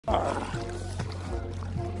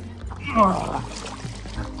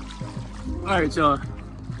Alright, y'all.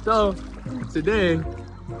 So, today,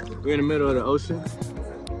 we're in the middle of the ocean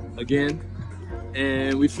again,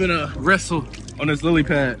 and we finna wrestle on this lily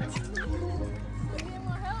pad.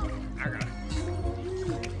 I got it.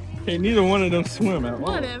 Okay, neither one of them swim at all.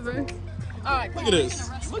 Whatever. Alright, look at this.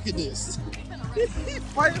 Look at this. He's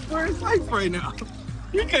fighting for his life right now.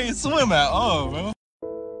 You can't swim at all, man.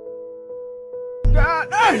 God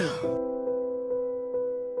damn!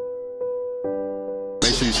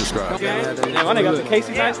 Make sure you subscribe. Okay. Yeah, my nigga got the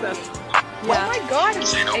Casey nice stuff. oh my god,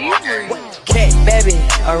 it's Avery. Cat, baby,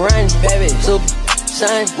 a run, baby, super,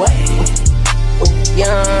 son, what?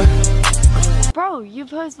 Yeah. Bro, you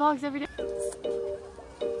post vlogs every day.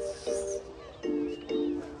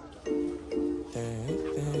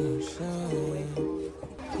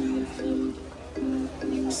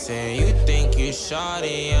 Say you think you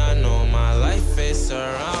shawty, I know my life is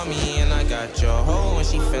around me, and I got your hoe when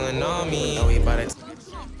she feeling on me. Oh, we bout to.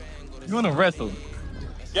 You wanna wrestle?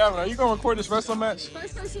 Gavin, are you gonna record this wrestling match?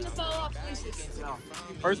 First person to fall off, please.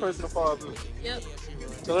 First person to fall off. Yep.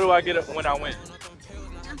 So what do I get up when I win?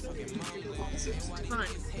 Fine.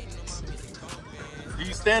 Do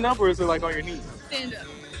you stand up or is it like on your knees? Stand up.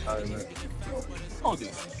 Alright, man. Hold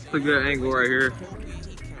this. It's a good angle right here.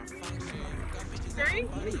 3?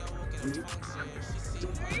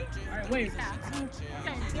 Alright, wait.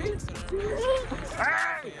 Okay, 3.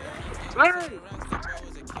 Hey! Hey!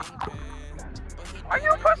 Why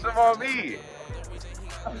you pushing on me?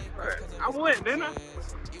 I win, didn't I?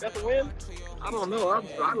 That's a win? I don't know.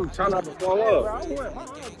 I'm trying not to fall off. I win. My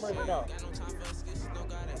arm's burning out.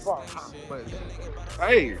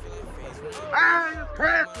 Hey! Hey, it's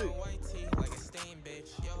crazy!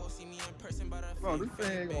 No, this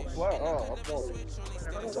thing ain't gonna fly. Oh,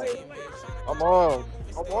 I'm on.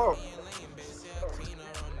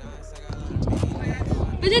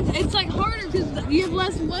 But it's like harder because you have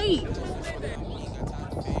less weight.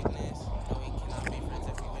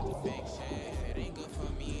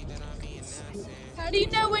 How do you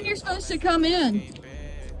know when you're supposed to come in?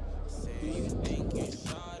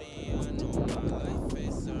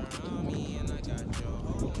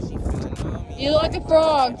 You look like a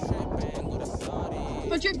frog.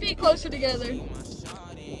 Put your feet closer together.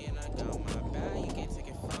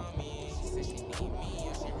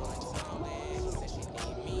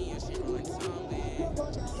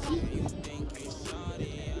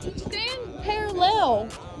 Stand parallel.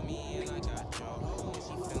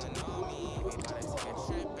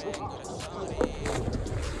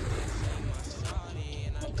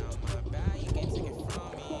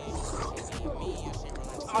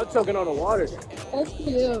 I'm choking on the water. That's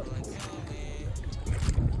cute.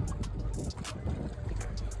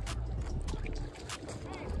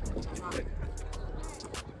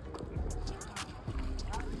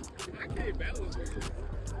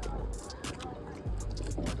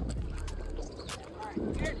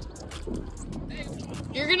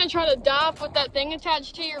 You're gonna try to dive with that thing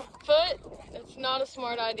attached to your foot? That's not a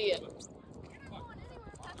smart idea.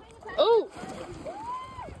 Oh!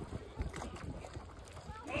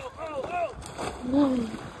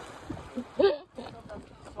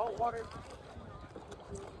 Salt water.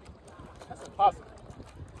 That's impossible.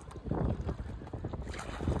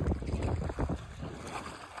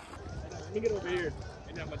 Let me get over here.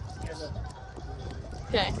 And I'm gonna stand up.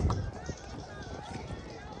 Okay.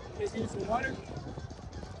 Can I give you some water?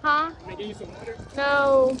 Huh? Can I give you some water?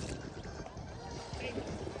 No.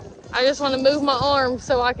 I just want to move my arms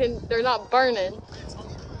so they're not burning.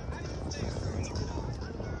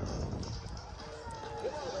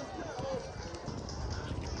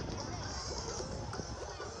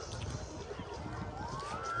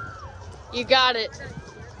 You got it.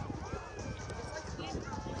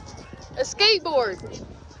 A skateboard.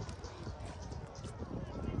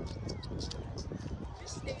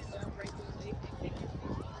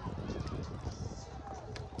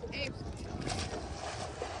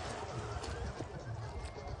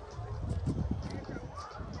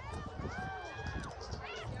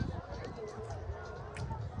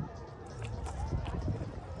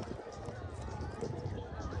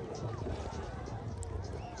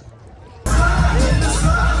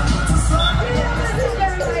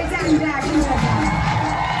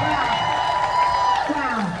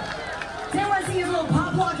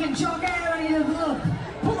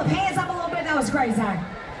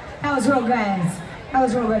 That was real good. That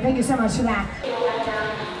was real good. Thank you so much for that.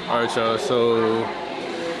 All right, y'all. So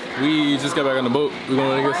we just got back on the boat. We're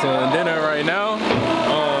going to get some dinner right now.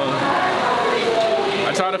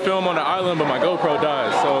 I tried to film on the island, but my GoPro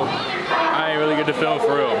died, so I I ain't really get to film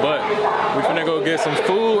for real. But we finna go get some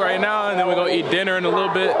food right now, and then we're gonna eat dinner in a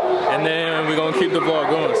little bit, and then we're gonna keep the vlog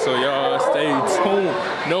going. So y'all stay tuned.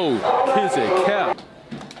 No kids at cap.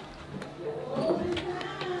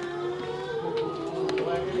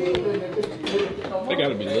 They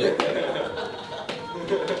gotta be lit.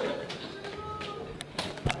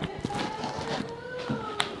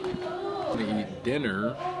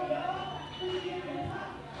 Dinner.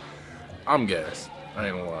 I'm gassed. I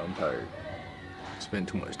ain't gonna lie, I'm tired. Spent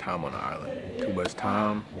too much time on the island. Too much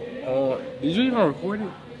time. Did you even record it?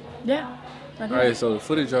 Yeah. Alright, so the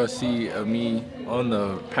footage y'all see of me on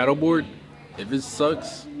the paddleboard, if it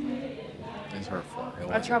sucks, it's her fault.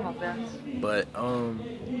 I tried my best. But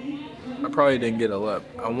I probably didn't get a lot.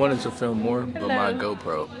 I wanted to film more, but my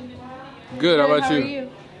GoPro. Good, how about you?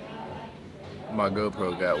 My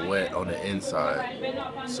GoPro got wet on the inside,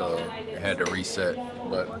 so it had to reset.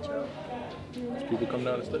 But there's people come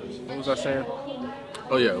down the steps. What was I saying?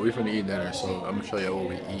 Oh yeah, we finna eat dinner, so I'm gonna show you what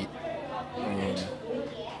we eat.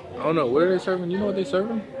 I don't know, what are they serving? You know what they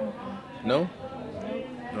serving? No?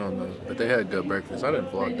 I don't know, but they had good breakfast. I didn't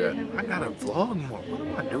vlog that. I gotta vlog more. What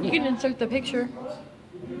am I doing? You can insert the picture.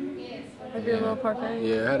 Of your little parfait.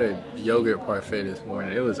 Yeah, I had a yogurt parfait this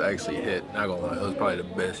morning. It was actually hit. Not gonna lie, it was probably the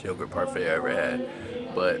best yogurt parfait I ever had.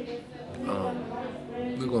 But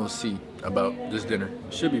we're gonna see about this dinner.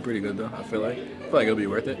 Should be pretty good though. I feel like it'll be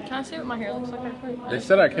worth it. Can I see what my hair looks like? They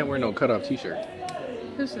said I can't wear no cutoff t-shirt.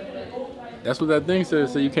 Who said that? That's what that thing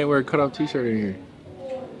says. So you can't wear a cutoff t-shirt in here.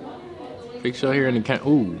 Fix your hair in the can.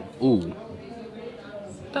 Ooh.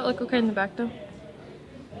 That look okay in the back though?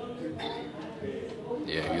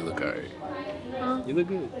 Yeah, you look alright. You look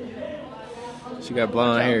good. She got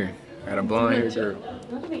blonde hair. Got a blonde hair girl. That's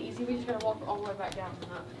gonna be easy. We just gotta walk all the way back down from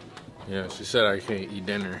that. Yeah, she said I can't eat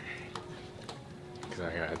dinner because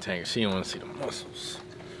I got a tank. She don't want to see the muscles.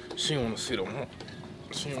 She don't want to see the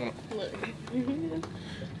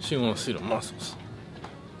She don't want to see the muscles.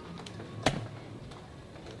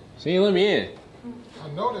 She ain't let me in. I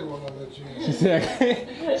know they won't let you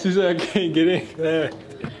in. She said I can't get in.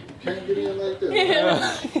 Can't get in like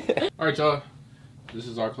this. All right, y'all. This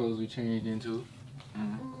is our clothes we changed into.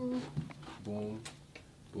 Boom,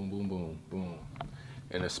 boom, boom, boom, boom.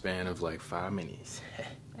 In a span of like 5 minutes.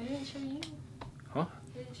 I didn't show you. Huh?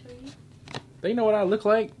 I didn't show you. They know what I look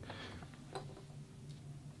like.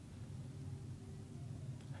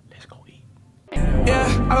 Let's go eat. Yeah,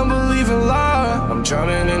 I don't believe in love. I'm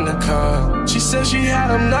drowning in the car. She said she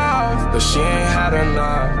had enough, but she ain't had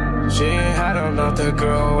enough. She ain't had enough. That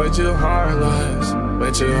girl way too heartless.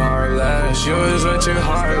 Way too heartless. You was way too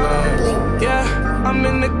heartless. Yeah, I'm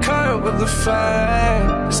in the car with the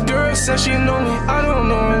flag. This girl said she know me, I don't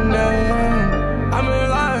know her name. I'm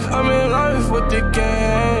in life with the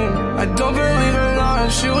game. I don't believe in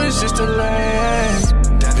love, she was just a lame.